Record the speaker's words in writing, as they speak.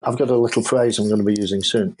I've got a little phrase I'm going to be using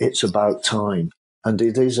soon. It's about time. And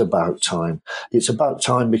it is about time. It's about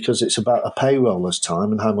time because it's about a payroller's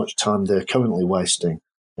time and how much time they're currently wasting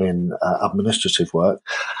in administrative work.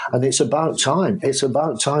 And it's about time. It's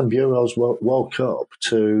about time bureaus woke up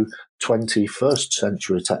to 21st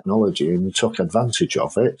century technology and took advantage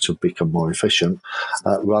of it to become more efficient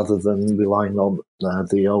rather than relying on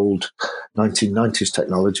the old 1990s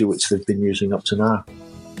technology, which they've been using up to now.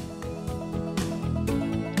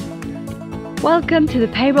 Welcome to the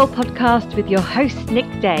Payroll Podcast with your host, Nick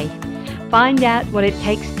Day. Find out what it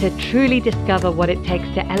takes to truly discover what it takes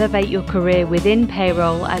to elevate your career within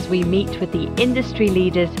payroll as we meet with the industry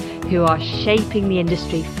leaders who are shaping the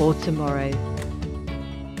industry for tomorrow.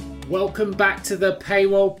 Welcome back to the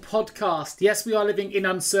Payroll Podcast. Yes, we are living in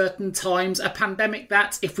uncertain times, a pandemic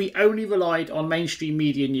that, if we only relied on mainstream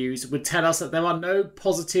media news, would tell us that there are no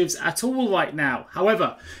positives at all right now.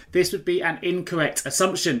 However, this would be an incorrect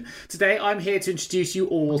assumption. Today, I'm here to introduce you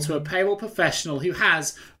all to a payroll professional who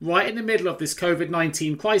has, right in the middle of this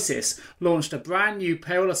COVID-19 crisis, launched a brand new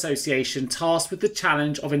payroll association tasked with the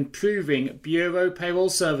challenge of improving bureau payroll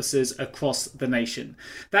services across the nation.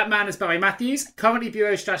 That man is Barry Matthews, currently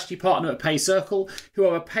Bureau Strategy Partner at Paycircle, who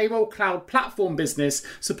are a payroll cloud platform business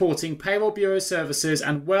supporting payroll bureau services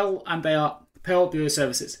payroll bureau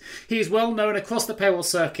services. He is well known across the payroll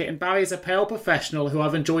circuit, and Barry is a payroll professional who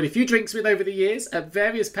I've enjoyed a few drinks with over the years at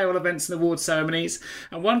various payroll events and award ceremonies.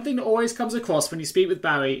 And one thing that always comes across when you speak with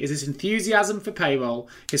Barry is his enthusiasm for payroll,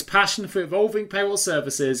 his passion for evolving payroll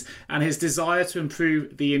services, and his desire to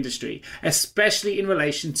improve the industry, especially in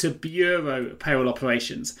relation to bureau payroll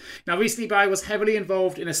operations. Now, recently Barry was heavily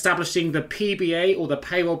involved in establishing the PBA, or the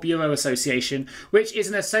Payroll Bureau Association, which is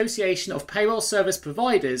an association of payroll service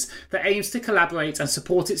providers that aims to collaborate and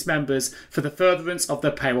support its members for the furtherance of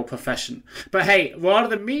the payroll profession. But hey, rather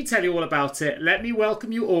than me tell you all about it, let me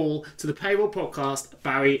welcome you all to the Payroll Podcast,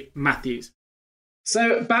 Barry Matthews.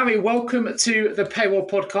 So, Barry, welcome to the Payroll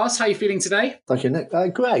Podcast. How are you feeling today? Thank you, Nick.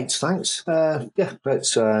 Great, thanks.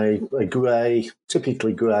 It's a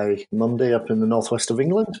typically grey Monday up in the northwest of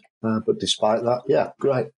England. But despite that,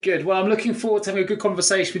 great. Good. Well, I'm looking forward to having a good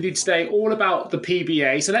conversation with you today all about the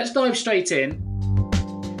PBA. So let's dive straight in.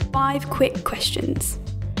 5 quick questions.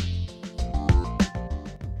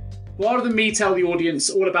 Rather than me tell the audience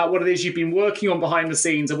all about what it is you've been working on behind the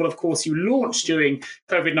scenes and what, of course, you launched during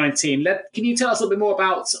COVID-19, can you tell us a little bit more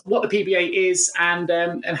about what the PBA is and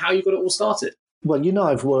how you got it all started? Well,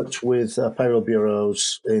 I've worked with payroll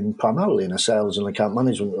bureaus primarily in a sales and account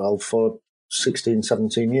management role for 16,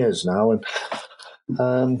 17 years now.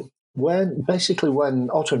 And when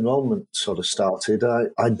auto-enrollment sort of started, I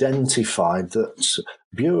identified that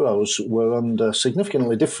bureaus were under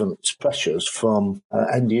significantly different pressures from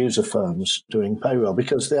end-user firms doing payroll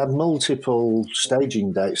because they had multiple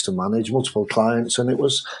staging dates to manage, multiple clients, and it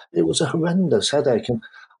was a horrendous headache. And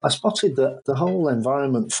I spotted that the whole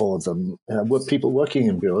environment for them, people working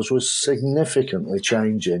in bureaus, was significantly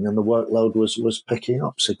changing, and the workload was picking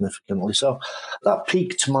up significantly. So that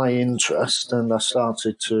piqued my interest, and I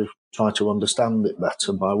started to try to understand it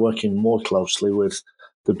better by working more closely with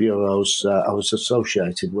the bureaus I was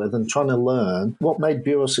associated with and trying to learn what made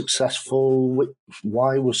bureaus successful,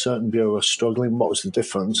 why were certain bureaus struggling, what was the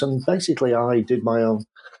difference. And basically I did my own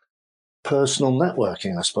personal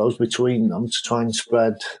networking, I suppose, between them to try and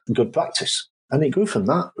spread good practice. And it grew from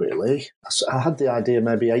that, really. I had the idea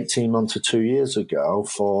maybe 18 months or 2 years ago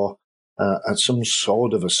for some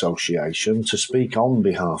sort of association to speak on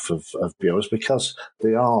behalf of bureaus because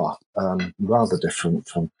they are rather different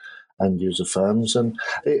from end-user firms. And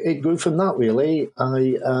it grew from that, really.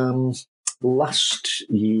 Last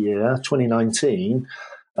year, 2019,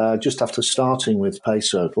 just after starting with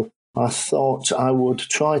Paycircle, I thought I would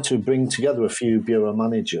try to bring together a few bureau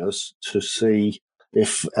managers to see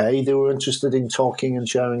if, A, they were interested in talking and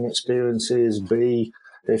sharing experiences, B,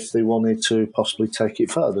 if they wanted to possibly take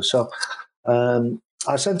it further. So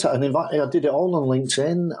I sent out an invite. I did it all on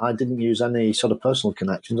LinkedIn. I didn't use any sort of personal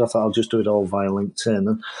connections. I thought I'll just do it all via LinkedIn,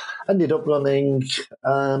 and ended up running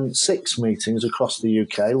 6 meetings across the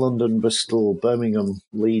UK: London, Bristol, Birmingham,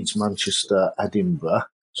 Leeds, Manchester, Edinburgh.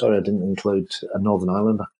 Sorry, I didn't include Northern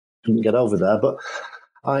Ireland. I couldn't get over there, but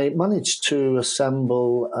I managed to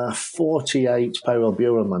assemble 48 payroll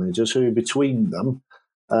bureau managers who, between them,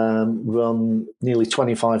 run nearly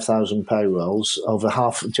 25,000 payrolls,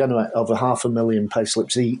 generate over 500,000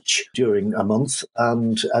 payslips each during a month,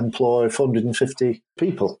 and employ 450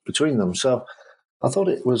 people between them. So I thought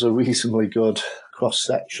it was a reasonably good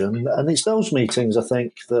cross-section. And it's those meetings, I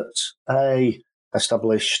think, that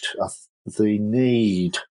established the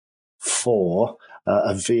need for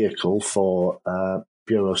a vehicle for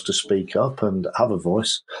bureaus to speak up and have a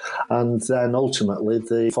voice, and then ultimately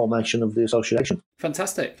the formation of the association.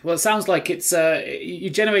 Fantastic. Well, it sounds like it's you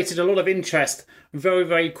generated a lot of interest very,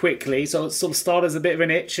 very quickly. So it sort of started as a bit of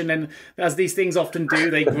an itch, and then as these things often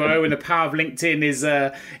do, they grow. And the power of LinkedIn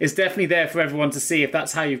is definitely there for everyone to see if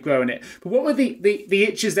that's how you've grown it. But what were the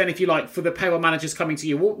itches then, if you like, for the payroll managers coming to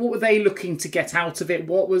you? What were they looking to get out of it?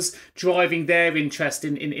 What was driving their interest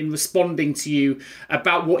in responding to you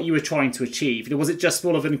about what you were trying to achieve? Was it just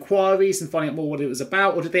full of inquiries and finding out more what it was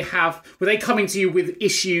about, or were they coming to you with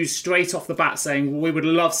issues straight off the bat saying, well, we would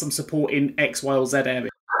love some support in X, Y, or Z area?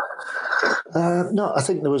 No, I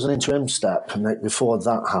think there was an interim step, Nick, before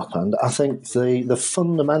that happened. I think the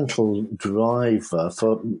fundamental driver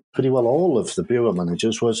for pretty well all of the bureau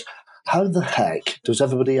managers was, how the heck does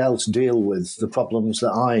everybody else deal with the problems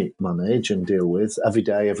that I manage and deal with every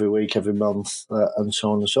day, every week, every month, and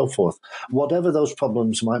so on and so forth? Whatever those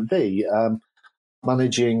problems might be,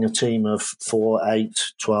 managing a team of 4, 8,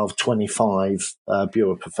 12, 25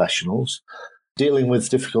 bureau professionals, dealing with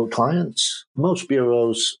difficult clients. Most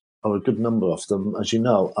bureaus, or a good number of them, as you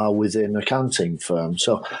know, are within accounting firms.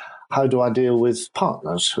 So how do I deal with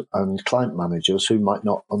partners and client managers who might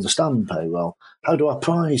not understand payroll? How do I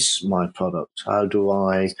price my product? How do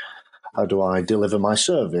I deliver my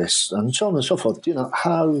service? And so on and so forth.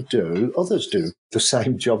 How do others do the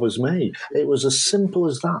same job as me? It was as simple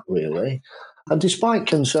as that, really. And despite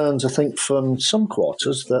concerns, I think, from some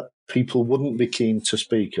quarters that people wouldn't be keen to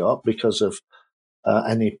speak up because of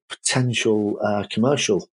any potential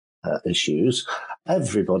commercial issues,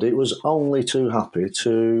 everybody was only too happy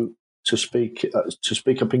to speak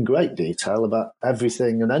up in great detail about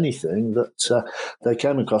everything and anything that they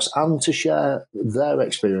came across, and to share their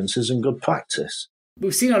experiences and good practice.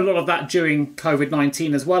 We've seen a lot of that during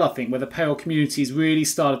COVID-19 as well, I think, where the payroll communities really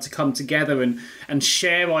started to come together and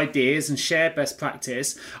share ideas and share best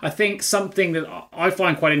practice. I think something that I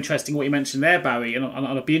find quite interesting, what you mentioned there, Barry, and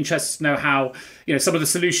I'd be interested to know how, some of the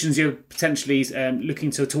solutions you're potentially looking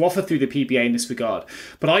to offer through the PBA in this regard.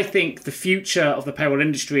 But I think the future of the payroll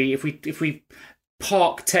industry, if we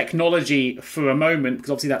park technology for a moment,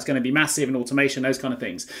 because obviously that's going to be massive, and automation, those kind of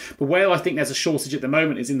things. But where I think there's a shortage at the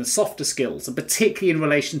moment is in the softer skills, and particularly in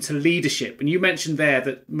relation to leadership. And you mentioned there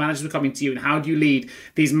that managers are coming to you, and how do you lead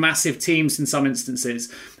these massive teams in some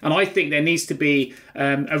instances? And I think there needs to be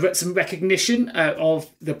some recognition of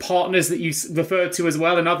the partners that you referred to as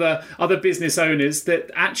well, and other business owners,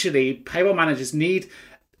 that actually payroll managers need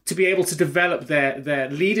to be able to develop their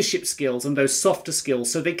leadership skills and those softer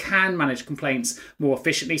skills so they can manage complaints more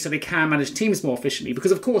efficiently, so they can manage teams more efficiently.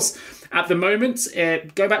 Because, of course, at the moment,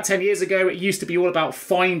 go back 10 years ago, it used to be all about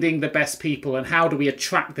finding the best people and how do we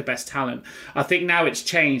attract the best talent. I think now it's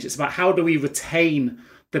changed. It's about how do we retain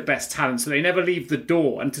the best talent so they never leave the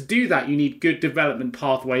door. And to do that, you need good development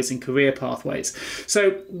pathways and career pathways.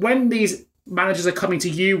 So when these managers are coming to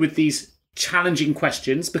you with these challenging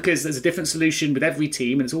questions, because there's a different solution with every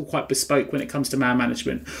team and it's all quite bespoke when it comes to man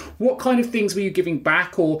management, what kind of things were you giving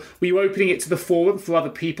back, or were you opening it to the forum for other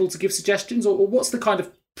people to give suggestions, or what's the kind of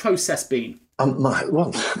process been?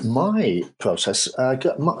 My process,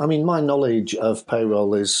 my knowledge of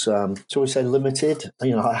payroll is, shall we say, limited.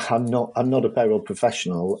 I'm not a payroll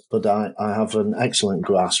professional, but I have an excellent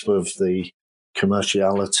grasp of the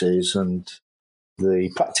commercialities and the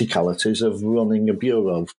practicalities of running a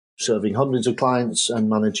bureau, serving hundreds of clients and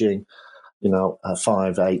managing,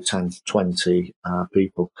 5, 8, 10, 20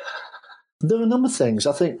 people. There are a number of things.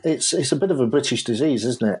 I think it's a bit of a British disease,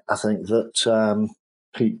 isn't it? I think that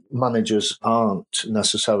managers aren't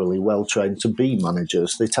necessarily well trained to be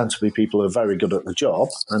managers. They tend to be people who are very good at the job.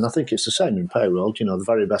 And I think it's the same in payroll. The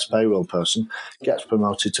very best payroll person gets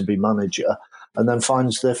promoted to be manager and then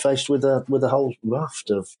finds they're faced with a whole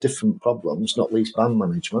raft of different problems, not least band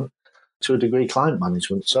management, to a degree client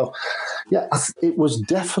management. So, yeah, it was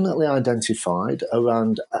definitely identified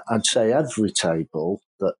around, I'd say, every table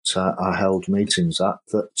that I held meetings at,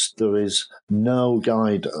 that there is no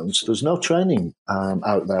guidance, there's no training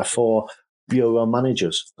out there for bureau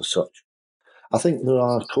managers as such. I think there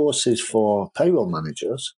are courses for payroll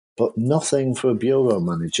managers, but nothing for a bureau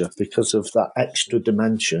manager because of that extra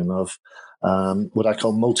dimension of what I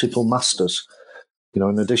call multiple masters.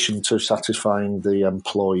 In addition to satisfying the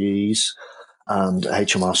employees and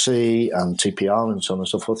HMRC and TPR and so on and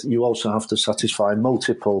so forth, you also have to satisfy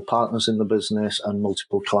multiple partners in the business and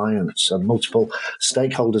multiple clients and multiple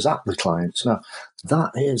stakeholders at the clients. Now,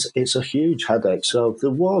 it's a huge headache. So there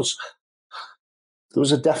was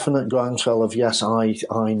a definite groundswell of, yes,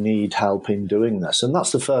 I need help in doing this. And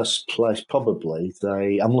that's the first place, probably.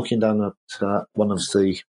 I'm looking down at one of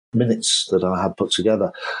the minutes that I had put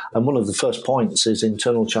together. And one of the first points is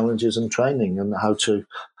internal challenges and training, and how to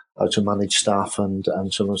manage staff and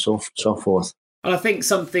so on and so forth. And I think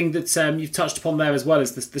something that you've touched upon there as well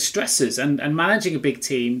is the stresses, and managing a big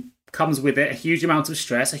team comes with it a huge amount of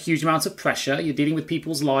stress, a huge amount of pressure. You're dealing with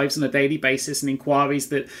people's lives on a daily basis and inquiries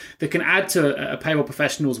that can add to a payroll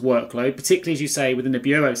professional's workload, particularly, as you say, within the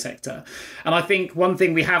bureau sector. And I think one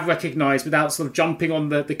thing we have recognised, without sort of jumping on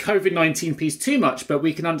the COVID-19 piece too much, but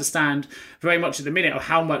we can understand very much at the minute of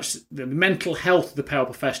how much the mental health of the payroll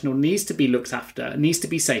professional needs to be looked after, needs to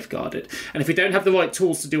be safeguarded. And if we don't have the right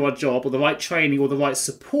tools to do our job, or the right training, or the right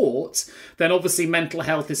support, then obviously mental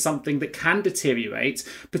health is something that can deteriorate,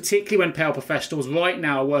 particularly when payroll professionals right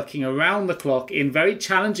now are working around the clock in very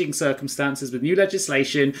challenging circumstances with new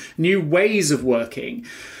legislation, new ways of working.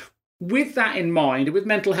 With that in mind, with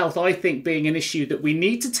mental health, I think, being an issue that we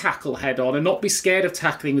need to tackle head on and not be scared of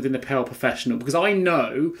tackling within the payroll professional, because I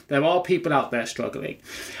know there are people out there struggling.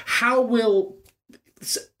 How will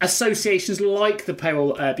associations like the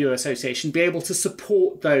Payroll Bureau Association be able to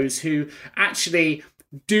support those who actually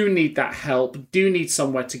do need that help, do need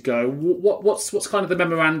somewhere to go? What's kind of the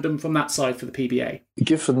memorandum from that side for the PBA?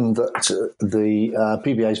 Given that the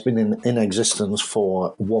PBA has been in existence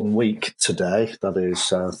for 1 week today, that is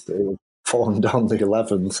fallen on the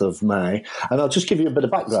 11th of May, and I'll just give you a bit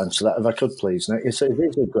of background to that, if I could, please, Nick.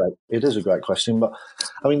 It is a great question, but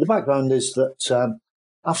I mean, the background is that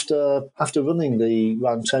after running the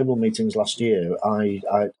roundtable meetings last year, I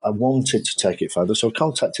wanted to take it further, so I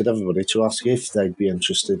contacted everybody to ask if they'd be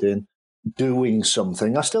interested in doing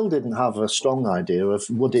something. I still didn't have a strong idea of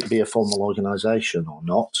would it be a formal organisation or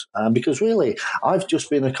not, because really I've just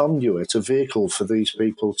been a conduit, a vehicle for these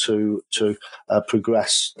people to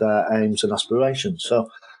progress their aims and aspirations.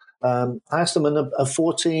 So I asked them, and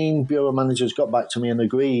 14 bureau managers got back to me and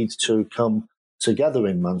agreed to come together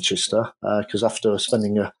in Manchester, because after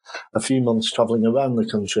spending a few months travelling around the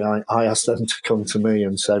country, I asked them to come to me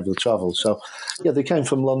and save the travel. So, yeah, they came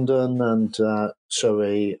from London and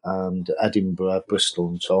Surrey and Edinburgh, Bristol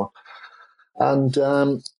and so on.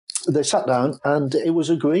 And they sat down and it was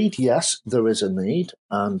agreed, yes, there is a need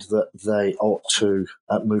and that they ought to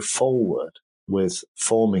move forward with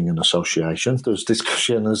forming an association. There's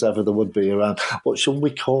discussion, as ever there would be, around what should we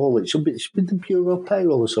call it? Should be the Bureau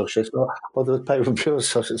Payroll Association or the Payroll Bureau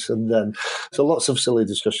Association? And then, so lots of silly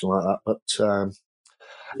discussion like that. But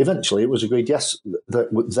eventually it was agreed, yes,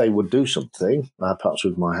 that they would do something, perhaps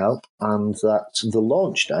with my help, and that the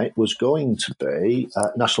launch date was going to be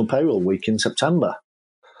National Payroll Week in September,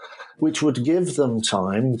 which would give them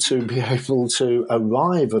time to be able to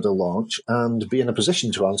arrive at a launch and be in a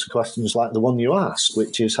position to answer questions like the one you asked,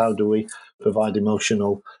 which is how do we provide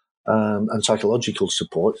emotional and psychological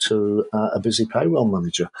support to a busy payroll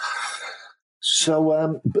manager.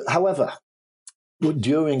 So, however,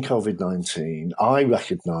 during COVID-19, I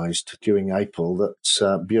recognised during April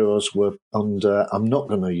that bureaus were under, I'm not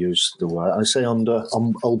going to use the word, I say under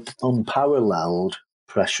unparalleled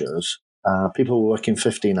pressures. People were working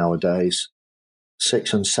 15-hour days,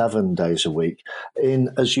 6 and 7 days a week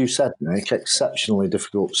in, as you said, Nick, exceptionally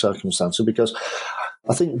difficult circumstances, because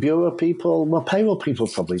I think bureau people, well, payroll people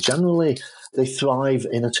probably generally, they thrive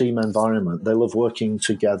in a team environment. They love working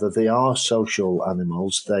together. They are social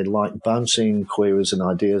animals. They like bouncing queries and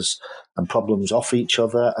ideas and problems off each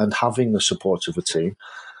other and having the support of a team.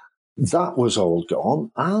 That was all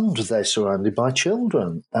gone, and they're surrounded by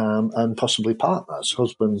children and possibly partners,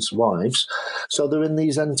 husbands, wives. So they're in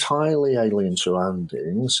these entirely alien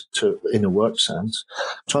surroundings, in a work sense,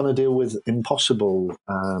 trying to deal with impossible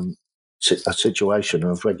a situation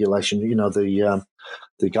of regulation. You know,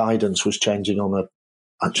 the guidance was changing on a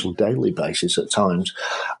actual daily basis at times,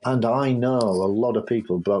 and I know a lot of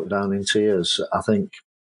people broke down in tears. I think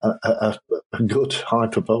a good high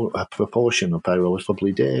proportion of payrollers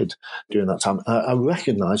probably did during that time. I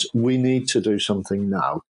recognise we need to do something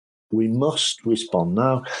now. We must respond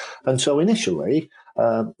now. And so initially,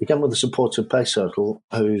 again with the support of Pay Circle,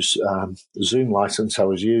 whose Zoom license I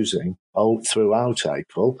was using throughout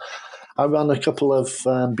April, I ran a couple of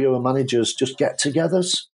bureau managers just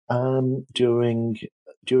get-togethers during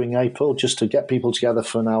April, just to get people together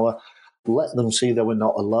for an hour, let them see they were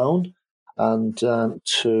not alone, and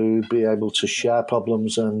to be able to share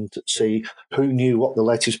problems and see who knew what the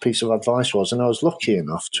latest piece of advice was. And I was lucky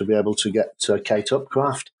enough to be able to get Kate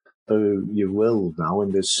Upcraft, who you will know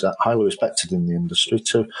and is highly respected in the industry,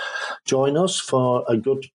 to join us for a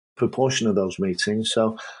good proportion of those meetings.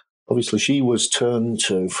 So obviously she was turned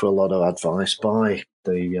to for a lot of advice by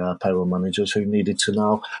the payroll managers who needed to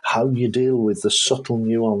know how you deal with the subtle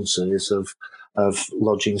nuances of of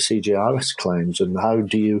lodging CGRS claims, and how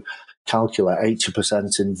do you calculate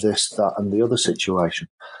 80% in this, that, and the other situation?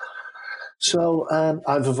 So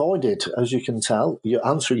I've avoided, as you can tell, you're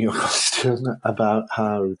answering your question about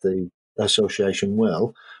how the association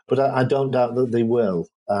will, but I don't doubt that they will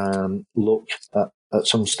look at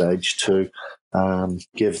some stage to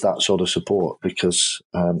give that sort of support, because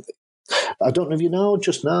I don't know if you know,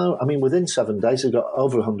 just now, I mean, within 7 days, they've got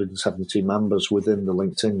over 170 members within the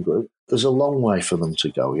LinkedIn group. There's a long way for them to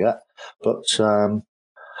go yet, but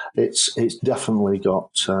it's definitely got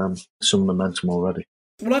some momentum already.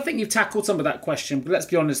 Well, I think you've tackled some of that question, but let's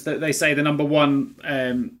be honest, that they say the number one,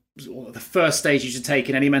 the first stage you should take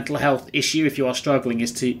in any mental health issue if you are struggling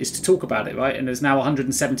is to talk about it, right? And there's now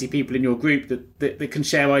 170 people in your group that can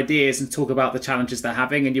share ideas and talk about the challenges they're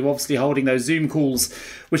having, and you're obviously holding those Zoom calls,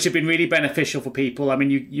 which have been really beneficial for people. I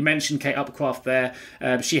mean, you mentioned Kate Upcraft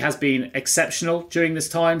there. She has been exceptional during this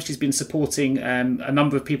time. She's been supporting a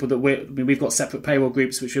number of people that we've got separate payroll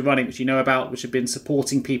groups which we're running, which you know about, which have been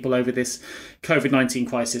supporting people over this COVID-19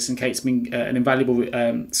 crisis, and Kate's been an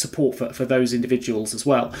invaluable support for those individuals as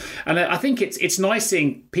well. And I think it's nice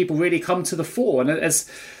seeing people really come to the fore. And as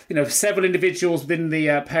you know, several individuals within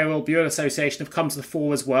the Payroll Bureau Association have come to the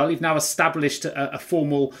fore as well. You've now established a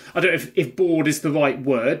formal, I don't know if board is the right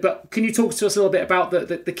word, but can you talk to us a little bit about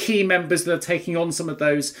the key members that are taking on some of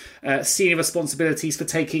those senior responsibilities for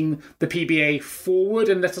taking the PBA forward,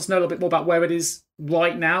 and let us know a little bit more about where it is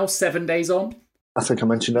right now, 7 days on? I think I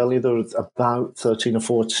mentioned earlier there were about 13 or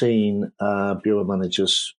 14 bureau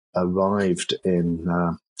managers arrived in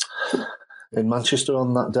Manchester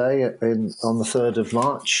on that day, on the 3rd of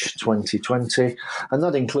March 2020, and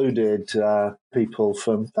that included people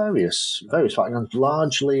from various backgrounds,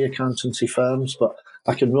 largely accountancy firms, but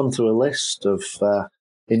I can run through a list of,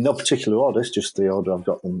 in no particular order, it's just the order I've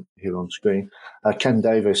got them here on screen. Ken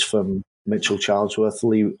Davis from Mitchell Charlesworth,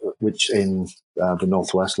 which in the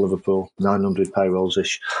northwest, Liverpool, 900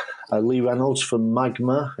 payrolls-ish. Lee Reynolds from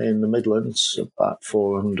Magma in the Midlands, about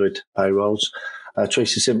 400 payrolls.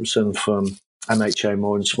 Tracy Simpson from MHA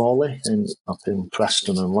Moore and Smalley up in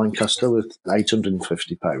Preston and Lancaster with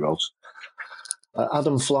 850 payrolls.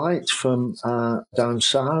 Adam Flight from down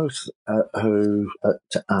south, who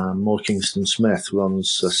at Moore Kingston Smith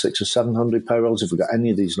runs 600 or 700 payrolls. If we got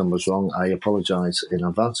any of these numbers wrong, I apologise in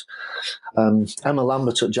advance. Emma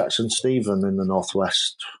Lambert at Jackson Stephen in the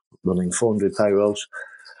northwest, running 400 payrolls.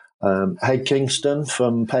 Haig Kingston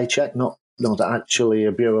from Paycheck, not actually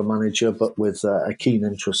a bureau manager, but with a keen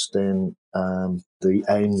interest in the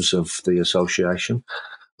aims of the association,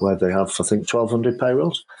 where they have, I think, 1,200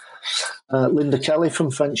 payrolls. Linda Kelly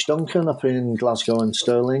from French Duncan up in Glasgow and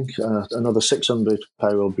Stirling, another 600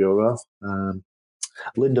 payroll bureau.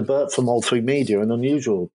 Linda Burt from All Three Media, an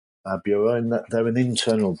unusual bureau in that they're an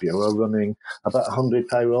internal bureau running about 100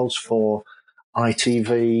 payrolls for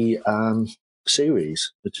ITV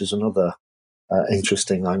series, which is another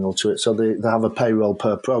interesting angle to it. So they have a payroll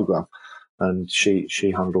per programme, and she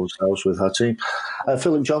handles those with her team.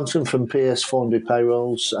 Philip Johnson from PS 400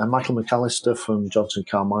 payrolls, Michael McAllister from Johnson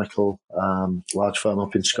Carmichael, large firm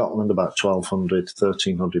up in Scotland, about 1,200,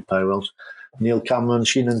 1,300 payrolls. Neil Cameron,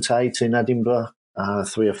 Sheen and Tate in Edinburgh,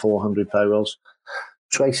 300 or 400 payrolls.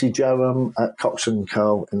 Tracy Jerram at Cox &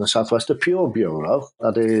 Co. in the southwest, a pure bureau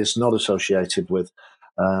that is not associated with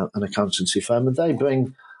an accountancy firm, and they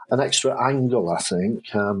bring an extra angle, I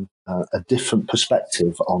think, a different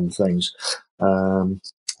perspective on things.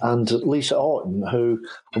 And Lisa Orton, who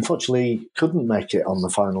unfortunately couldn't make it on the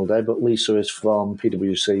final day, but Lisa is from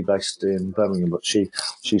PwC based in Birmingham, but she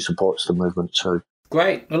supports the movement too.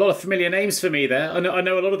 Great. A lot of familiar names for me there. I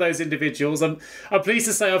know a lot of those individuals. I'm pleased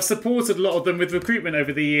to say I've supported a lot of them with recruitment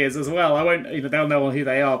over the years as well. I won't, they'll know who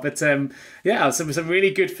they are. But some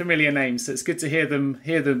really good familiar names. So it's good to hear them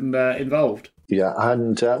involved. Yeah,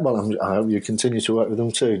 and I hope you continue to work with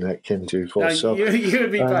them too, Nick, in due course. You and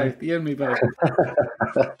me both. You and me both.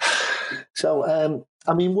 So,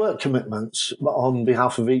 work commitments on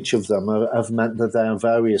behalf of each of them have meant that they are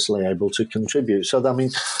variously able to contribute. So,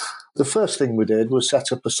 the first thing we did was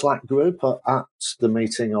set up a Slack group at the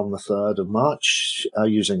meeting on the 3rd of March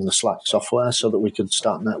using the Slack software so that we could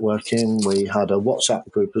start networking. We had a WhatsApp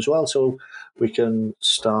group as well, so we can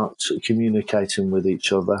start communicating with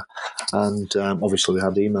each other. And obviously we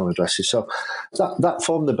had email addresses. So that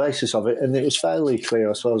formed the basis of it. And it was fairly clear,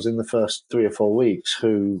 I suppose, in the first 3 or 4 weeks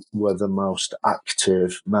who were the most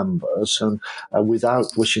active members. And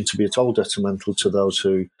without wishing to be at all detrimental to those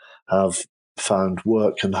who have found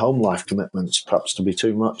work and home life commitments perhaps to be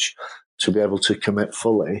too much to be able to commit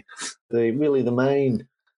fully, the main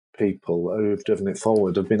people who've driven it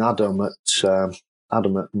forward have been Adam at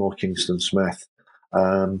Adam at Moore Kingston Smith.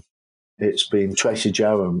 It's been Tracy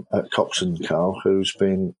Jerram at Cox & Co., who's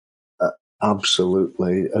been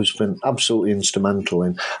absolutely instrumental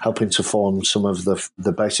in helping to form some of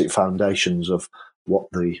the basic foundations of what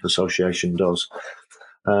the association does.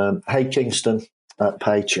 Hay Kingston at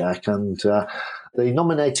Paycheck, and the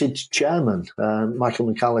nominated chairman,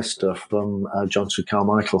 Michael McAllister from Johnson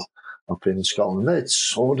Carmichael up in Scotland. It's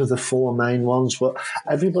sort of the four main ones, but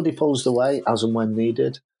everybody pulls the weight as and when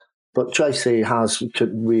needed. But Tracy has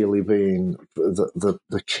really been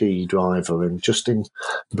the key driver in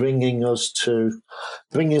bringing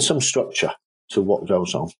some structure to what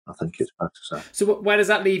goes on, I think it's fair to say. So where does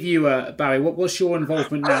that leave you, Barry? What's your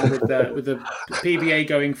involvement now with the PBA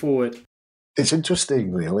going forward? It's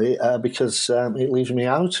interesting, really, because it leaves me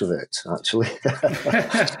out of it, actually.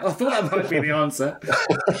 I thought that might be the answer.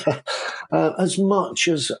 As much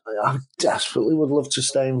as I desperately would love to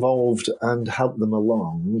stay involved and help them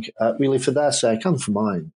along, really for their sake and for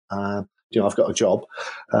mine. I've got a job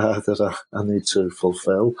that I need to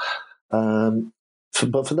fulfil.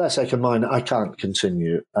 But for their sake and mine, I can't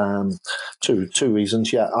continue. Two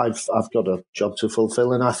reasons. Yeah, I've got a job to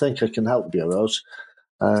fulfil, and I think I can help bureaus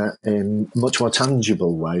in much more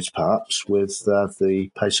tangible ways, perhaps, with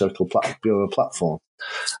the PayCircle Bureau platform.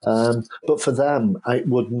 But for them, it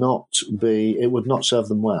would not serve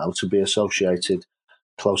them well to be associated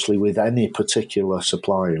closely with any particular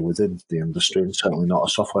supplier within the industry, and certainly not a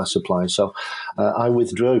software supplier. So I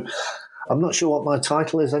withdrew. I'm not sure what my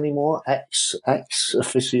title is anymore, ex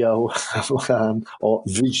officio or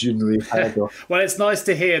visionary head. Well, it's nice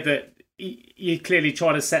to hear that you're clearly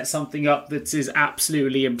trying to set something up that is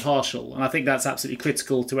absolutely impartial, and I think that's absolutely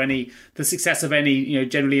critical to the success of any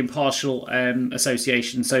generally impartial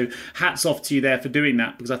association. So hats off to you there for doing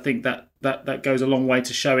that, because I think that goes a long way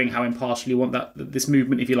to showing how impartial you want this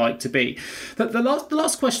movement, if you like, to be. The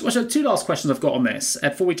last question, well, two last questions I've got on this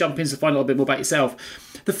before we jump in to find a little bit more about yourself.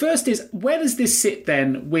 The first is, where does this sit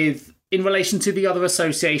then in relation to the other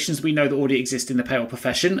associations we know that already exist in the payroll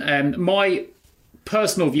profession? My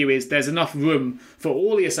personal view is there's enough room for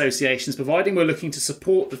all the associations, providing we're looking to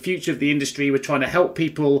support the future of the industry. We're trying to help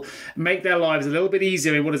people make their lives a little bit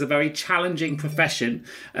easier in what is a very challenging profession.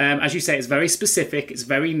 As you say, it's very specific, it's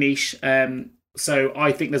very niche. So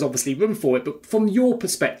I think there's obviously room for it. But from your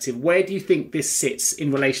perspective, where do you think this sits in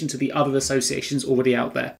relation to the other associations already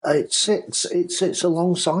out there? It sits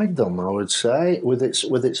alongside them, I would say, with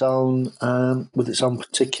its own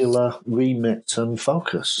particular remit and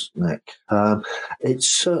focus, Nick. It's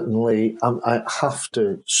certainly, I have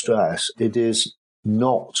to stress, it is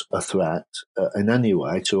not a threat in any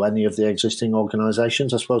way to any of the existing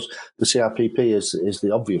organisations. I suppose the CRPP is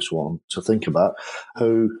the obvious one to think about,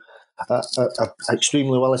 who are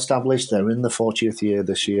extremely well established. They're in the 40th year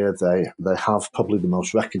this year. They have probably the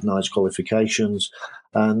most recognised qualifications,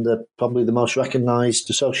 and they're probably the most recognised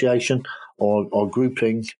association or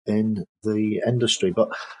grouping in the industry. But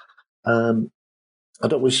I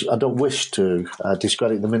don't wish to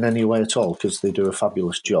discredit them in any way at all, because they do a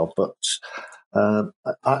fabulous job. But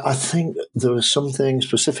I think there is something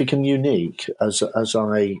specific and unique, as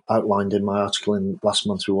I outlined in my article in last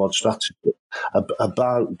month's Reward Strategy,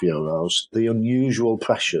 about bureaus, the unusual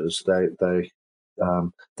pressures they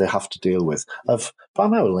have to deal with,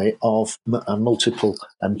 primarily of multiple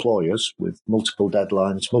employers with multiple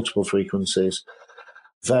deadlines, multiple frequencies,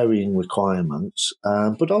 varying requirements,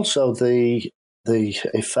 but also the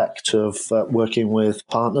effect of working with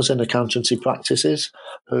partners in accountancy practices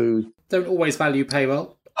who don't always value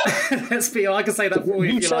payroll. Let's be honest, I can say that for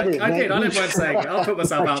you if you like. I don't mind saying it. I'll put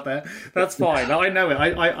myself out there. That's fine. I know it.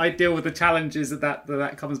 I deal with the challenges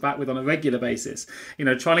that comes back with on a regular basis.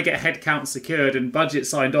 Trying to get headcount secured and budget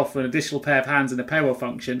signed off for an additional pair of hands in a payroll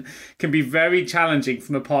function can be very challenging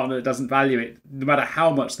from a partner that doesn't value it, no matter how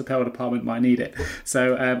much the payroll department might need it.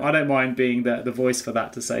 So I don't mind being the voice for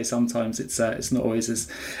that, to say sometimes it's not always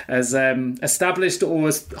as established or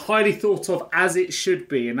as highly thought of as it should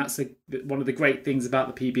be. And that's one of the great things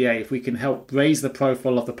about the PBA. If we can help raise the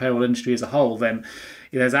profile of the payroll industry as a whole, then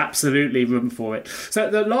there's absolutely room for it. So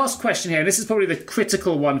the last question here, and this is probably the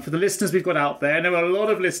critical one for the listeners we've got out there. I know a lot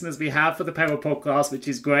of listeners we have for the Payroll podcast, which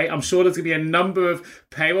is great. I'm sure there's going to be a number of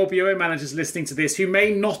payroll bureau managers listening to this who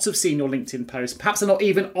may not have seen your LinkedIn post. Perhaps they're not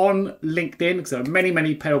even on LinkedIn, because there are many,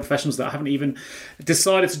 many payroll professionals that haven't even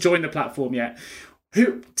decided to join the platform yet.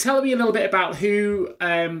 Tell me a little bit about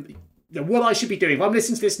what I should be doing. If I'm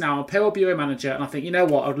listening to this now, I'm a payroll bureau manager, and I think,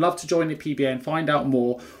 what, I'd love to join the PBA and find out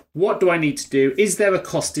more. What do I need to do? Is there a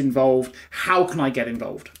cost involved? How can I get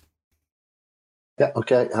involved? Yeah,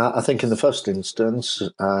 okay. I think in the first instance,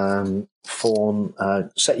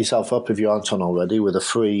 set yourself up if you aren't on already with a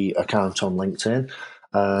free account on LinkedIn.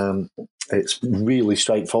 It's really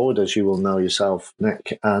straightforward, as you will know yourself,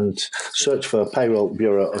 Nick, and search for Payroll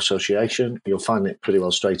Bureau Association. You'll find it pretty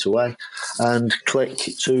well straight away, and click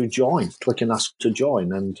to join. Click and ask to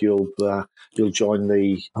join, and you'll join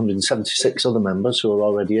the 176 other members who are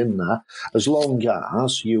already in there, as long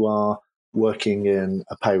as you are working in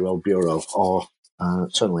a payroll bureau or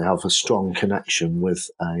certainly have a strong connection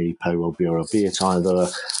with a payroll bureau, be it either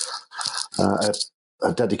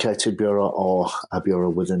a dedicated bureau or a bureau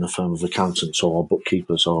within a firm of accountants or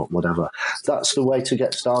bookkeepers or whatever. That's the way to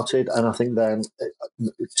get started. And I think then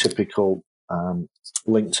typical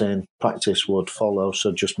LinkedIn practice would follow.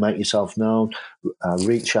 So just make yourself known,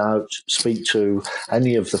 reach out, speak to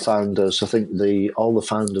any of the founders. I think all the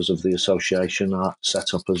founders of the association are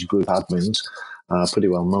set up as group admins. Pretty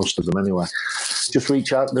well, most of them anyway. Just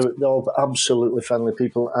reach out. They're all absolutely friendly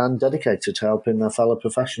people and dedicated to helping their fellow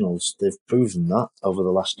professionals. They've proven that over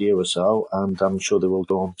the last year or so, and I'm sure they will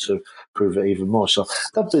go on to prove it even more. So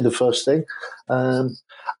that'd be the first thing.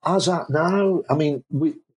 As at now, I mean,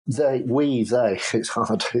 they. It's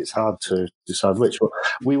hard to decide which. But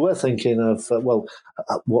we were thinking of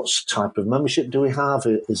what type of membership do we have?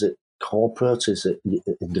 Is it corporate? Is it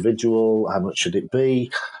individual? How much should it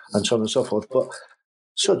be? And so on and so forth. But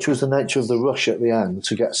such was the nature of the rush at the end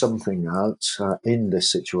to get something out in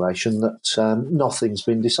this situation that nothing's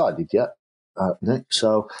been decided yet, Nick.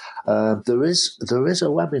 So there is a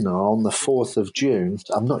webinar on the 4th of June.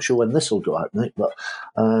 I'm not sure when this will go out, Nick, but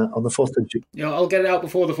on the 4th of June. Yeah, I'll get it out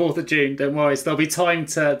before the 4th of June. Don't worry. So there'll be time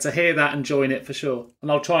to hear that and join it for sure.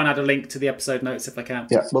 And I'll try and add a link to the episode notes if I can.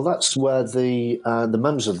 Yeah, well, that's where the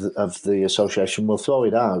members of the association will throw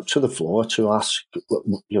it out to the floor to ask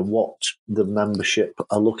what the membership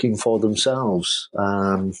are looking for themselves.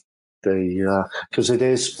 Because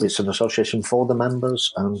it's an association for the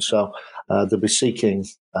members, and so they'll be seeking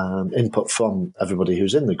input from everybody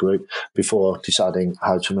who's in the group before deciding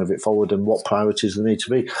how to move it forward and what priorities there need to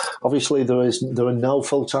be. Obviously, there are no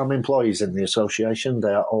full-time employees in the association.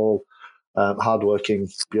 They are all hardworking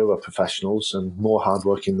bureau professionals and more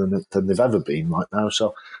hardworking than they've ever been right now.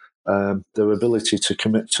 So their ability to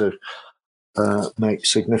commit to make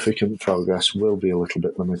significant progress will be a little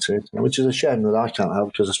bit limited, which is a shame that I can't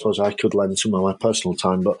help, because I suppose I could lend some of my personal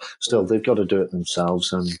time, but still they've got to do it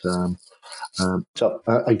themselves. And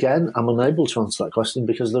again, I'm unable to answer that question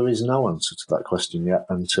because there is no answer to that question yet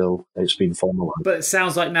until it's been formalised. But it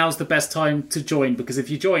sounds like now's the best time to join, because if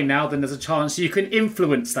you join now, then there's a chance you can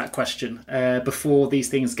influence that question before these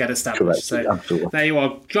things get established. Correct. So Absolutely. There you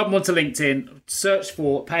are. Jump onto LinkedIn, search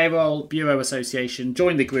for Payroll Bureau Association,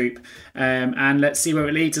 join the group, and let's see where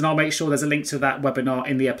it leads. And I'll make sure there's a link to that webinar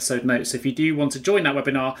in the episode notes. So if you do want to join that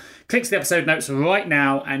webinar, click to the episode notes right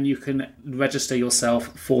now and you can register yourself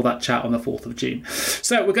for that chat on the 4th of June.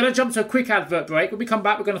 So we're going to jump to a quick advert break. When we come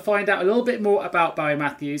back, we're going to find out a little bit more about Barry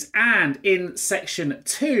Matthews. And in section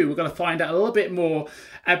 2, we're going to find out a little bit more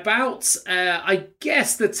about, I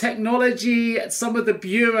guess, the technology, some of the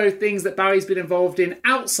bureau things that Barry's been involved in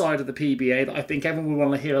outside of the PBA that I think everyone will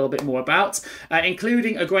want to hear a little bit more about,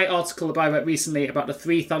 including a great article that I wrote recently about the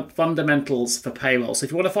 3 fundamentals for payroll. So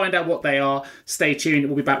if you want to find out what they are, stay tuned.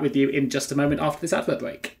 We'll be back with you in just a moment after this advert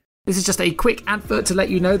break. This is just a quick advert to let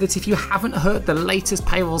you know that if you haven't heard the latest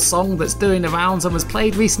payroll song that's doing the rounds and was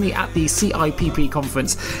played recently at the CIPP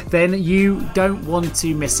conference, then you don't want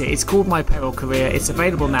to miss it. It's called My Payroll Career. It's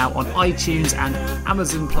available now on iTunes and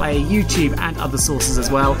Amazon Play, YouTube and other sources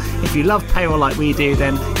as well. If you love payroll like we do,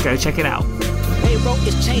 then go check it out. Payroll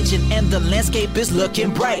is changing and the landscape is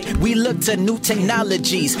looking bright. We look to new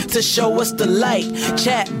technologies to show us the light.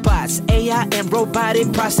 Chatbots, AI and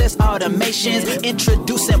robotic process automations,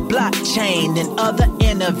 introducing blockchain and other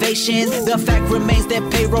innovations. The fact remains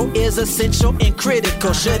that payroll is essential and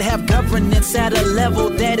critical. Should have governance at a level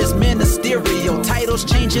that is ministerial. Titles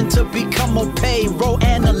changing to become more payroll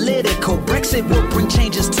analytical. Brexit will bring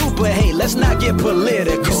changes too, but hey, let's not get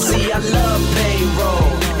political. You see, I love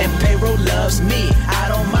payroll and payroll loves me. I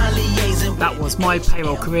don't mind liaising. That was My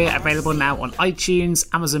Payroll Career, available now on iTunes,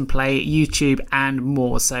 Amazon Play, YouTube and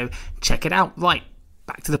more. So check it out. Right,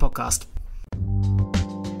 back to the podcast.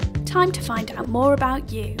 Time to find out more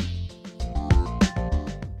about you.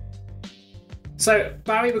 So,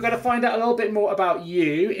 Barry, we're going to find out a little bit more about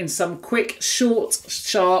you in some quick, short,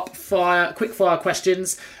 quick fire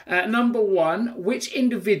questions. Number 1, which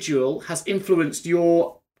individual has influenced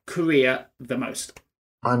your career the most?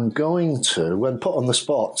 I'm going to, when put on the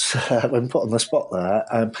spot,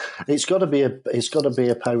 there, it's got to be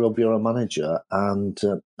a payroll bureau manager, and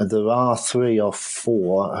there are 3 or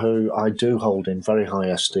 4 who I do hold in very high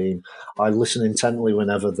esteem. I listen intently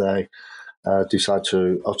whenever they decide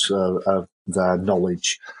to utter their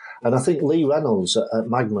knowledge, and I think Lee Reynolds at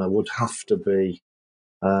Magma would have to be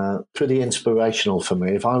pretty inspirational for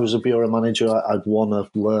me. If I was a bureau manager, I'd want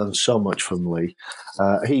to learn so much from Lee.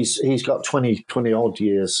 He's got 20 odd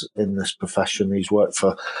years in this profession. He's worked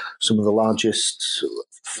for some of the largest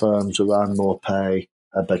firms around Morpay,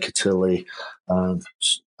 Baker Tilly, so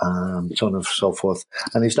on and so forth.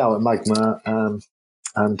 And he's now at Magma,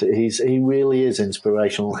 and he really is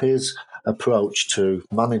inspirational. His approach to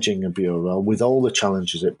managing a bureau with all the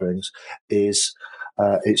challenges it brings is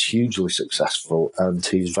it's hugely successful, and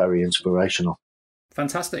he's very inspirational.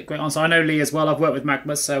 Fantastic, great answer. I know Lee as well. I've worked with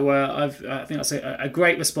Magma, so I think that's a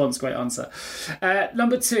great response, great answer.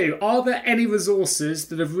 Number 2, are there any resources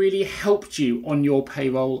that have really helped you on your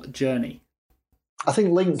payroll journey? I think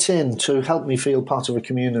LinkedIn, to help me feel part of a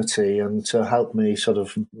community and to help me sort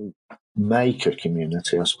of make a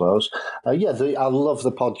community, I suppose. I love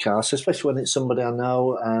the podcast, especially when it's somebody I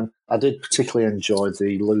know. I did particularly enjoy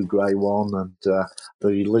the Lou Gray one and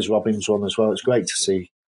the Liz Robbins one as well. It's great to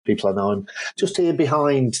see people I know and just hear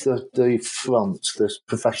behind the front, the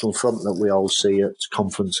professional front that we all see at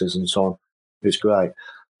conferences and so on. It's great.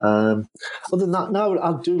 Other than that, no,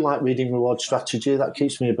 I do like reading Reward Strategy. That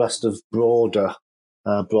keeps me abreast of broader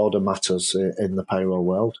matters in the payroll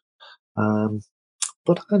world.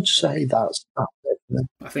 But I'd say that's it.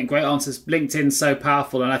 I think great answers. LinkedIn's so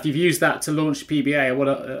powerful, and if you've used that to launch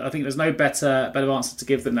PBA, I think there's no better answer to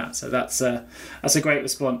give than that. So that's a great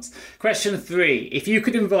response. Question 3: if you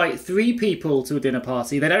could invite 3 people to a dinner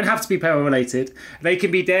party, they don't have to be payroll related. They can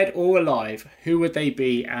be dead or alive. Who would they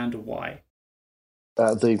be and why?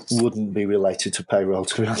 They wouldn't be related to payroll,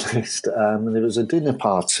 to be honest. If it was a dinner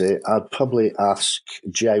party, I'd probably ask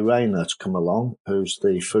Jay Rayner to come along, who's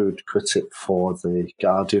the food critic for The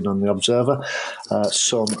Guardian and The Observer,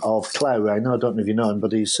 son of Claire Rayner. I don't know if you know him,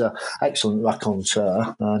 but he's an excellent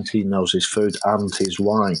raconteur, and he knows his food and his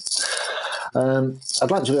wine. I'd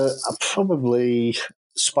like to probably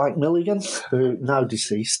Spike Milligan, who now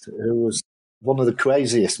deceased, who was one of the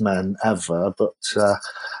craziest men ever, but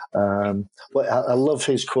I love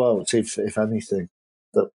his quote, if anything,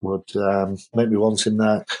 that would make me want him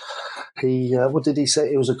there. What did he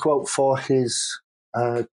say? It was a quote for his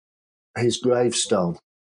gravestone.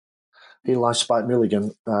 He, like Spike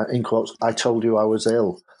Milligan, in quotes, "I told you I was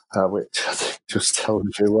ill," which I think just tells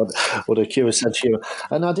you what a curious sense of humour.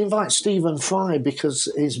 And I'd invite Stephen Fry because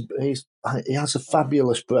he has a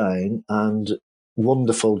fabulous brain and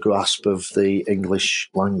wonderful grasp of the English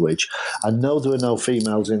language. I know there are no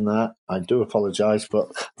females in that. I do apologise,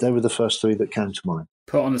 but they were the first 3 that came to mind.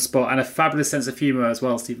 Put on the spot, and a fabulous sense of humour as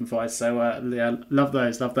well, Stephen Fry. So love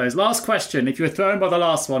those. Last question. If you were thrown by the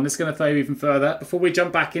last one, this is going to throw you even further. Before we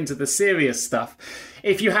jump back into the serious stuff,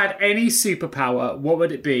 if you had any superpower, what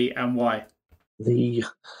would it be and why? The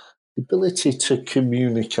ability to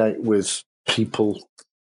communicate with people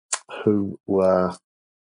who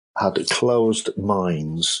had closed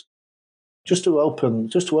minds, just to open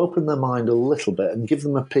their mind a little bit and give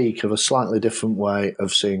them a peek of a slightly different way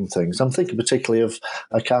of seeing things. I'm thinking particularly of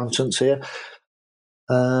accountants here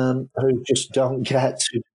who just don't get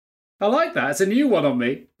to. I like that. It's a new one on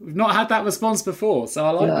me. We've not had that response before, so I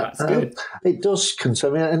like that. It's good. It does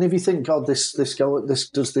concern me. And if you think, God, does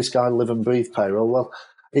this guy live and breathe payroll? Well,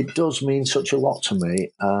 it does mean such a lot to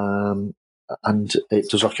me. And it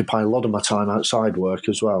does occupy a lot of my time outside work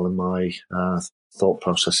as well in my thought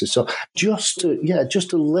processes. So just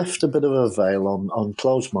to lift a bit of a veil on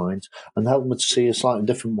closed minds and help them to see a slightly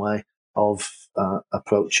different way of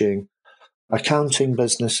approaching accounting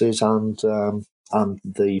businesses and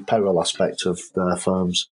the payroll aspect of their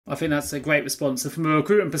firms. I think that's a great response. And from a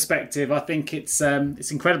recruitment perspective, I think it's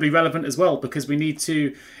incredibly relevant as well, because we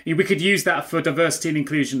could use that for diversity and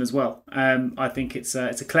inclusion as well. I think it's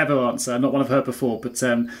a clever answer, not one I've heard before, but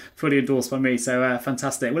fully endorsed by me. So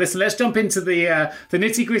fantastic. Well, listen, let's jump into the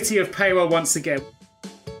nitty gritty of payroll once again.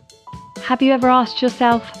 Have you ever asked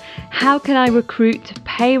yourself, how can I recruit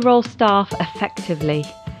payroll staff effectively?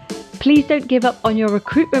 Please don't give up on your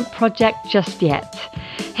recruitment project just yet.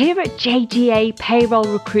 Here at JGA Payroll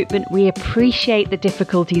Recruitment, we appreciate the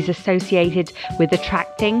difficulties associated with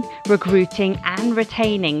attracting, recruiting and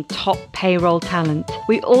retaining top payroll talent.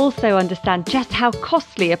 We also understand just how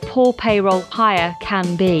costly a poor payroll hire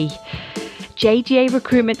can be. JGA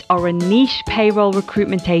Recruitment are a niche payroll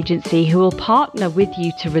recruitment agency who will partner with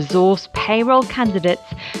you to resource payroll candidates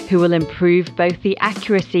who will improve both the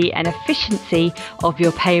accuracy and efficiency of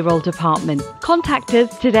your payroll department. Contact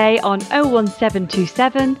us today on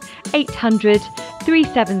 01727 800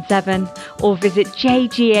 377 or visit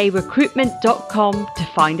jgarecruitment.com to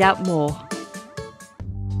find out more.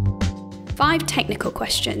 5 technical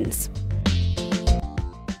questions.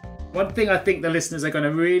 One thing I think the listeners are going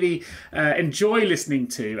to really enjoy listening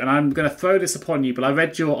to, and I'm going to throw this upon you, but I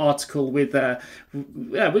read your article with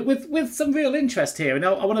some real interest here, and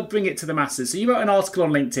I want to bring it to the masses. So you wrote an article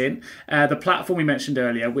on LinkedIn, the platform we mentioned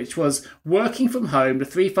earlier, which was working from home, the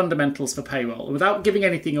 3 fundamentals for payroll. Without giving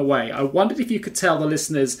anything away, I wondered if you could tell the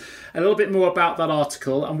listeners a little bit more about that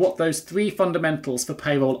article and what those 3 fundamentals for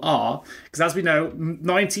payroll are. Because as we know,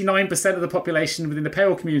 99% of the population within the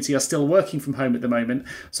payroll community are still working from home at the moment.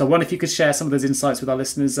 So I wonder if you could share some of those insights with our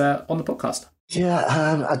listeners on the podcast.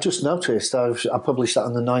 Yeah, I just noticed I published that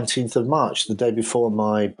on the 19th of March, the day before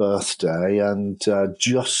my birthday, and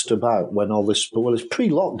just about when all this, well, it's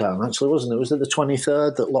pre-lockdown actually, wasn't it? Was it the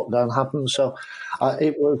 23rd that lockdown happened? So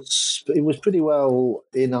it was pretty well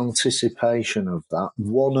in anticipation of that.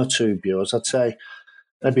 1 or 2 bureaus, I'd say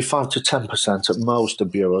maybe 5 to 10% at most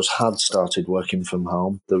of bureaus had started working from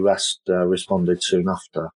home. The rest responded soon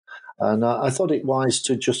after. And I thought it wise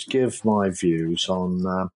to just give my views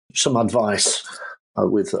on some advice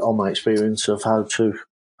on my experience of how to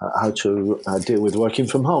deal with working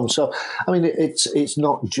from home. So, I mean, it's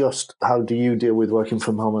not just how do you deal with working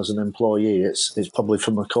from home as an employee. It's probably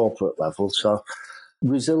from a corporate level. So,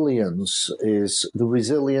 resilience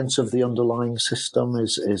of the underlying system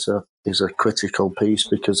is a critical piece,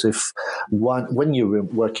 because when you're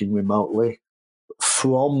working remotely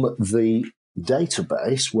from the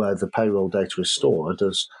database where the payroll data is stored,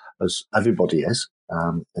 as everybody is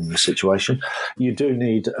in this situation, you do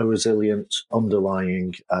need a resilient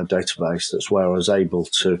underlying database that's where I was able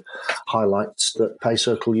to highlight that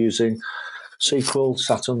PayCircle using SQL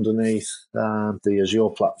sat underneath the Azure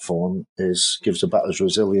platform gives about as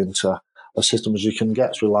resilient a system as you can get.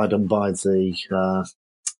 It's relied on by the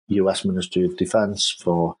US Ministry of Defence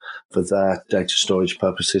for their data storage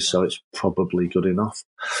purposes, so it's probably good enough.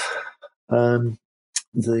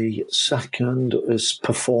 The second is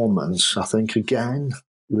performance, I think, again,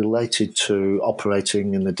 related to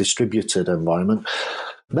operating in a distributed environment.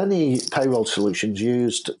 Many payroll solutions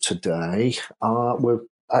used today were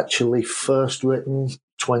actually first written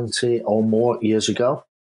 20 or more years ago.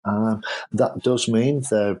 That does mean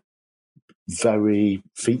they're very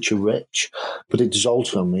feature-rich, but it does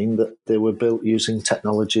also mean that they were built using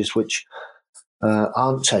technologies which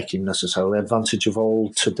aren't taking necessarily advantage of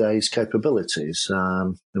all today's capabilities. I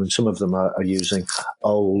mean, some of them are using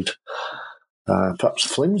old, perhaps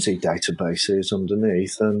flimsy databases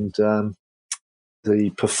underneath, and the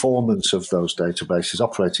performance of those databases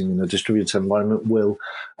operating in a distributed environment will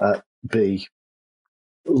be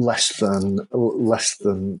less than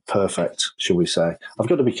perfect, shall we say. I've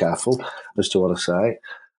got to be careful as to what I say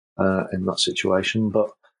in that situation, but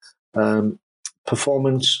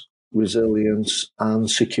performance, resilience and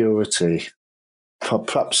security.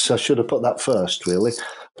 Perhaps I should have put that first, really.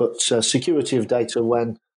 But security of data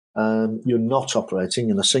when you're not operating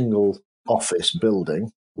in a single office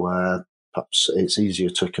building where perhaps it's easier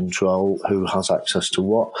to control who has access to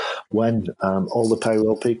what, when all the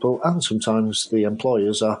payroll people and sometimes the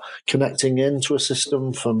employers are connecting into a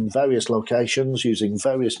system from various locations using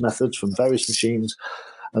various methods from various machines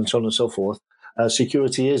and so on and so forth.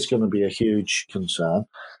 Security is going to be a huge concern.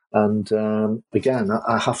 And again,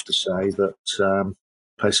 I have to say that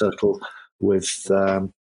PayCircle with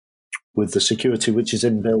the security which is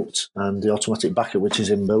inbuilt and the automatic backup which is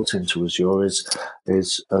inbuilt into Azure is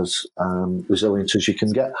as resilient as you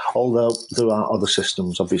can get. Although there are other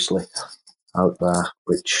systems, obviously, out there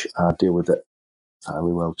which deal with it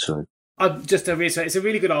fairly well too. Just to reiterate, it's a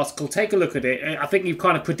really good article. Take a look at it. I think you've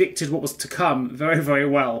kind of predicted what was to come very, very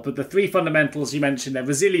well. But the 3 fundamentals you mentioned there,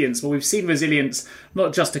 resilience. Well, we've seen resilience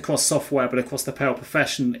not just across software, but across the payroll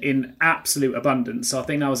profession in absolute abundance. So I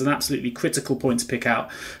think that was an absolutely critical point to pick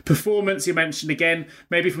out. Performance, you mentioned again,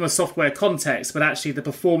 maybe from a software context, but actually the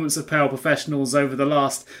performance of payroll professionals over the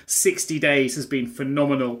last 60 days has been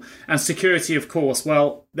phenomenal. And security, of course,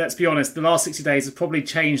 well, let's be honest, the last 60 days has probably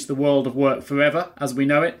changed the world of work forever as we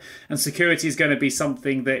know it. And security is going to be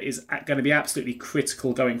something that is going to be absolutely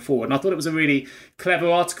critical going forward. And I thought it was a really clever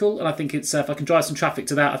article. And I think it's, if I can drive some traffic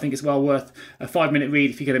to that, I think it's well worth a 5-minute read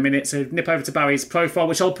if you get a minute. So nip over to Barry's profile,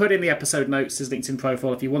 which I'll put in the episode notes, his LinkedIn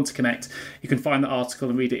profile. If you want to connect, you can find the article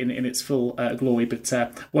and read it in its full glory. But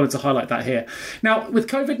wanted to highlight that here. Now, with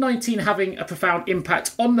COVID-19 having a profound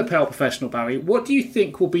impact on the payroll professional, Barry, what do you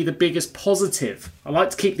think will be the biggest positive? I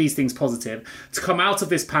like to keep these things positive to come out of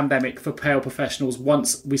this pandemic for payroll professionals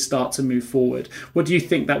once we start to move forward. What do you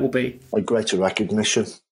think that will be? A greater recognition.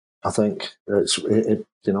 I think it's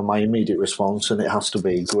my immediate response, and it has to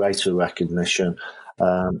be greater recognition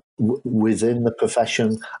within the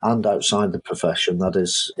profession and outside the profession. That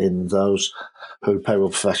is, in those who payroll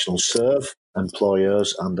professionals serve,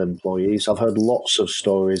 employers and employees. I've heard lots of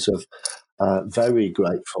stories of very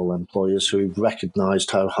grateful employers who've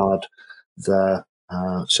recognised how hard their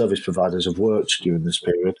service providers have worked during this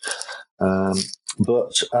period.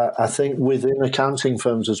 But I think within accounting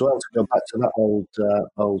firms as well, to go back to that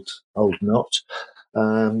old nut,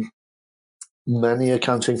 many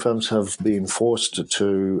accounting firms have been forced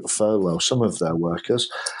to furlough some of their workers,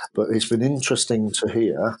 but it's been interesting to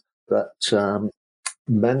hear that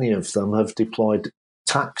many of them have deployed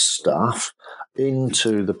tax staff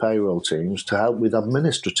into the payroll teams to help with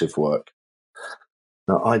administrative work.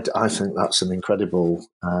 Now, I think that's an incredible,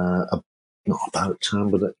 not about time,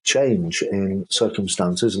 but a change in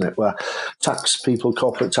circumstance, isn't it? Where tax people,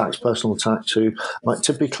 corporate tax, personal tax, who might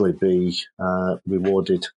typically be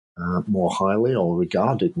rewarded more highly or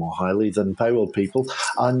regarded more highly than payroll people,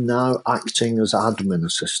 are now acting as admin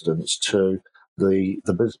assistants to the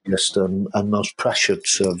busiest and most pressured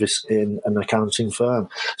service in an accounting firm.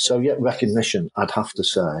 So, yet recognition, I'd have to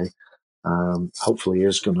say, hopefully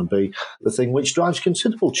is going to be the thing which drives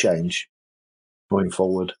considerable change going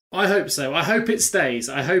forward. I hope so. I hope it stays.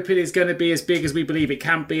 I hope it is going to be as big as we believe it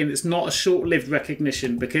can be, and it's not a short-lived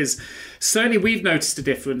recognition, because certainly we've noticed a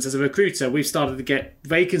difference as a recruiter. We've started to get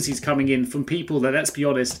vacancies coming in from people that, let's be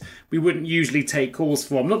honest, we wouldn't usually take calls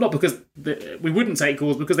from. Not because we wouldn't take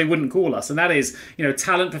calls, because they wouldn't call us. And that is,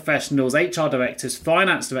 talent professionals, HR directors,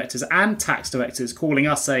 finance directors, and tax directors calling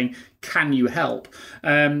us saying, can you help?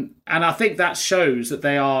 And I think that shows that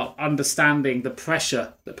they are understanding the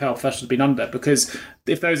pressure that payroll professionals have been under, because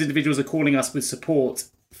if those individuals are calling us with support,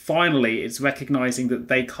 finally it's recognising that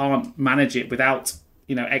they can't manage it without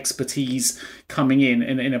expertise coming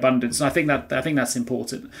in abundance. And I think that's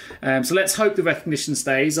important. So let's hope the recognition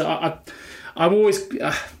stays. I'm always,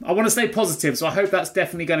 I want to stay positive, so I hope that's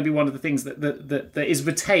definitely going to be one of the things that is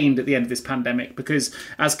retained at the end of this pandemic, because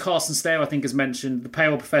as Carsten Stair, I think, has mentioned, the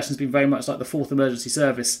payroll profession has been very much like the fourth emergency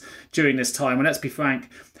service during this time. And let's be frank,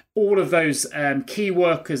 all of those key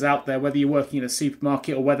workers out there, whether you're working in a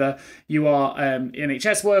supermarket or whether you are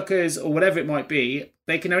NHS workers or whatever it might be,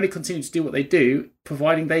 they can only continue to do what they do,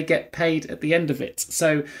 providing they get paid at the end of it.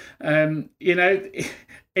 So,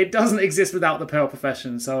 it doesn't exist without the payroll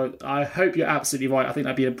profession. So I hope you're absolutely right. I think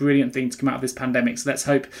that'd be a brilliant thing to come out of this pandemic. So let's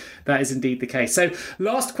hope that is indeed the case. So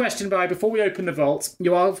last question, Barry, before we open the vault.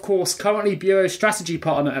 You are, of course, currently Bureau Strategy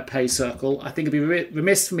Partner at PayCircle. I think it'd be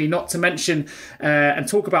remiss for me not to mention and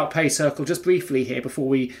talk about PayCircle just briefly here before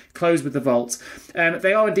we close with the vault.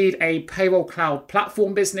 They are indeed a payroll cloud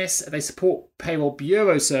platform business. They support payroll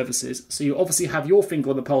bureau services. So you obviously have your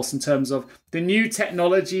finger on the pulse in terms of the new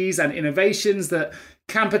technologies and innovations that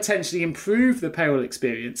can potentially improve the payroll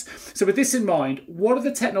experience. So with this in mind, what are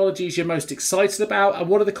the technologies you're most excited about, and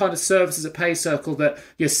what are the kind of services at PayCircle that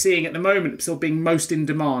you're seeing at the moment still being most in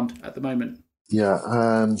demand at the moment? Yeah.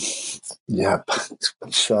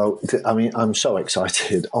 So, I'm so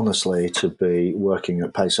excited, honestly, to be working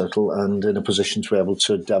at PayCircle and in a position to be able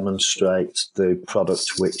to demonstrate the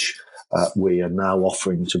product which we are now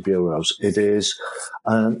offering to bureaus. It is,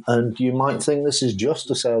 and you might think this is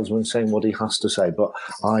just a salesman saying what he has to say, but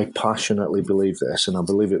I passionately believe this, and I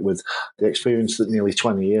believe it with the experience that nearly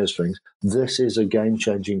 20 years brings. This is a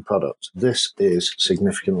game-changing product. This is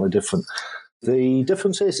significantly different. The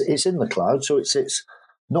difference is it's in the cloud, so it's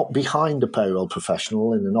not behind a payroll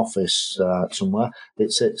professional in an office somewhere.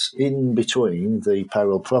 It sits in between the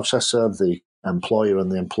payroll processor, the employer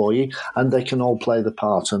and the employee, and they can all play the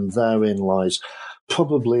part. And therein lies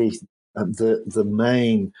probably the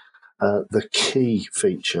main, the key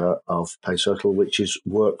feature of PayCircle, which is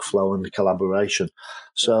workflow and collaboration.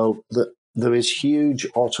 So there is huge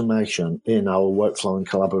automation in our workflow and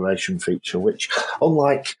collaboration feature, which,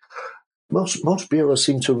 unlike most bureaus,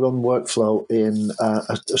 seem to run workflow in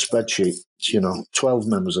a spreadsheet. 12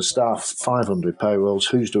 members of staff, 500 payrolls,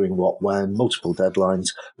 who's doing what when, multiple deadlines.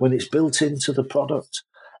 When it's built into the product,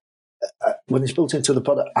 when it's built into the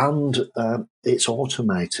product and it's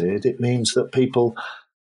automated, it means that people.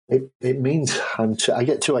 It means, I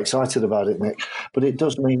get too excited about it, Nick, but it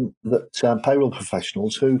does mean that payroll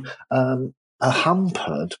professionals who are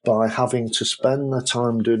hampered by having to spend their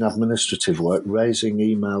time doing administrative work, raising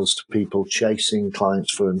emails to people, chasing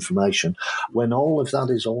clients for information, when all of that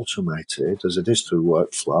is automated, as it is through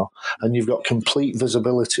workflow, and you've got complete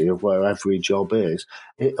visibility of where every job is,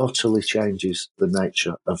 it utterly changes the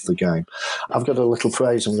nature of the game. I've got a little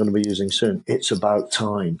phrase I'm going to be using soon. It's about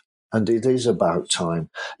time. And it is about time.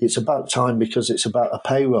 It's about time because it's about a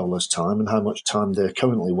payroller's time and how much time they're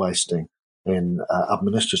currently wasting in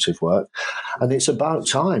administrative work. And it's about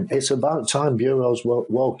time. It's about time bureaus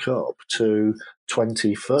woke up to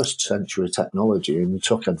 21st century technology and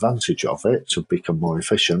took advantage of it to become more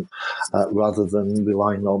efficient rather than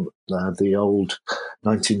relying on the old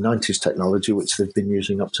 1990s technology, which they've been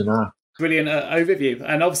using up to now. Brilliant overview.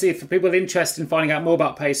 And obviously, for people interested in finding out more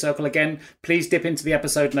about PayCircle, again, please dip into the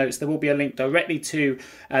episode notes. There will be a link directly to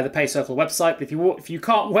the PayCircle website. But if you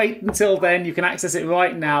can't wait until then, you can access it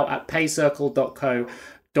right now at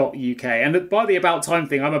paycircle.co.uk. And by the about time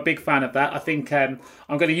thing, I'm a big fan of that. I think I'm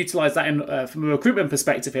going to utilise that from a recruitment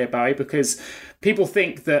perspective here, Barry, because people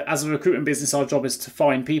think that as a recruitment business, our job is to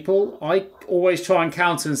find people. I always try and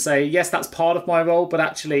counter and say, yes, that's part of my role, but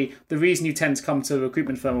actually the reason you tend to come to a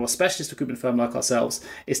recruitment firm or a specialist recruitment firm like ourselves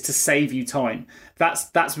is to save you time.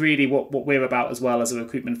 That's really what we're about as well as a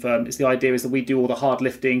recruitment firm. It's the idea is that we do all the hard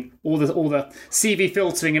lifting, all the CV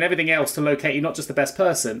filtering and everything else to locate you not just the best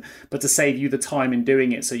person, but to save you the time in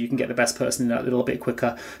doing it so you can get the best person in a little bit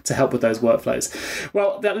quicker to help with those workflows.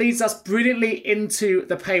 Well, that leads us brilliantly into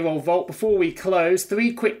the payroll vault. Before we close,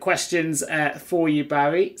 3 quick questions for you,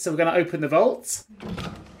 Barry. So we're going to open the vault.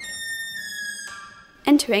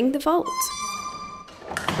 Entering the vault.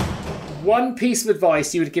 One piece of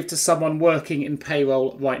advice you would give to someone working in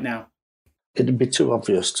payroll right now? It'd be too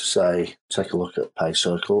obvious to say, take a look at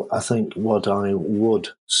PayCircle. I think what I would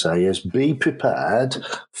say is be prepared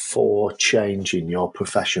for change in your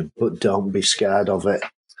profession, but don't be scared of it.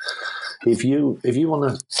 If you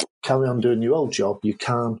want to carry on doing your old job, you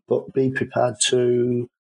can, but be prepared to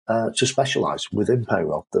specialise within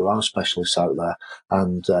payroll. There are specialists out there,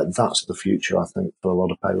 and that's the future, I think, for a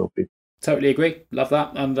lot of payroll people. Totally agree. Love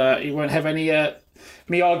that. And you won't have any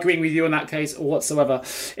me arguing with you in that case or whatsoever.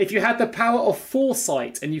 If you had the power of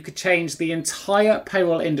foresight and you could change the entire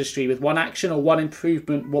payroll industry with one action or one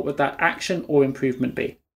improvement, what would that action or improvement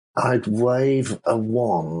be? I'd wave a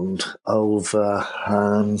wand over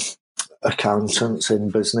accountants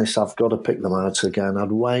in business. I've got to pick them out again.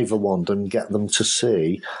 I'd wave a wand and get them to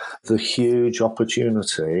see the huge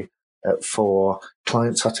opportunity for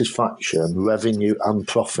client satisfaction, revenue and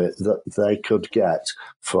profit that they could get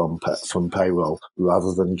from payroll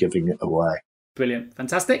rather than giving it away. Brilliant.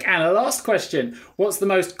 Fantastic. And a last question. What's the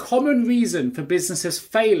most common reason for businesses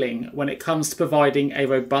failing when it comes to providing a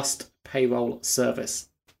robust payroll service?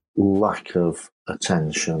 Lack of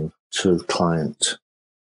attention to client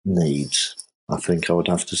needs, I think I would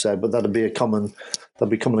have to say, but that'd be coming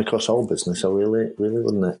across all business, really,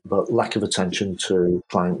 wouldn't it? But lack of attention to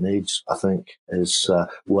client needs, I think, is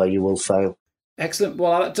where you will fail. Excellent.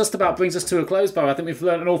 Well, that just about brings us to a close, Barry. I think we've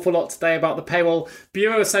learned an awful lot today about the Payroll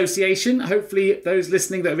Bureau Association. Hopefully those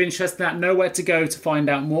listening that are interested in that know where to go to find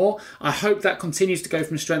out more. I hope that continues to go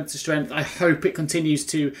from strength to strength. I hope it continues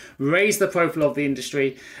to raise the profile of the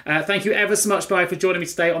industry. Thank you ever so much, Barry, for joining me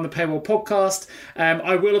today on the Payroll Podcast.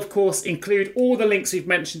 I will, of course, include all the links we've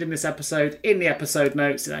mentioned in this episode in the episode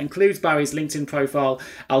notes. That includes Barry's LinkedIn profile.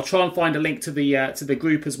 I'll try and find a link to the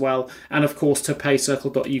group as well, and of course to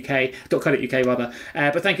paycircle.co.uk.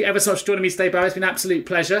 But thank you ever so much for joining me today, Barry. It's been an absolute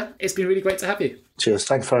pleasure. It's been really great to have you. Cheers.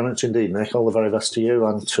 Thanks very much indeed, Nick. All the very best to you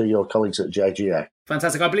and to your colleagues at JGA.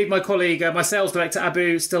 Fantastic. I believe my colleague, my sales director,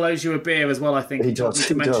 Abu, still owes you a beer as well, I think. He does.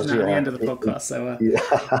 To mention that at the end of the podcast. So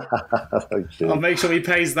Thank you. I'll make sure he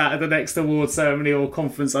pays that at the next award ceremony or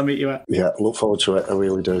conference I meet you at. Yeah, look forward to it. I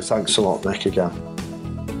really do. Thanks a lot, Nick, again.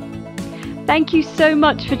 Thank you so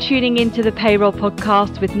much for tuning into the Payroll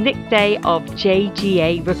Podcast with Nick Day of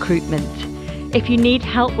JGA Recruitment. If you need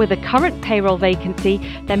help with a current payroll vacancy,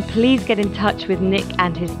 then please get in touch with Nick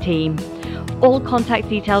and his team. All contact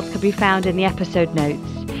details can be found in the episode notes.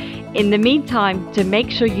 In the meantime, to make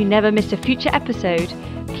sure you never miss a future episode,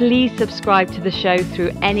 please subscribe to the show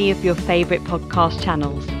through any of your favourite podcast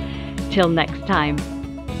channels. Till next time.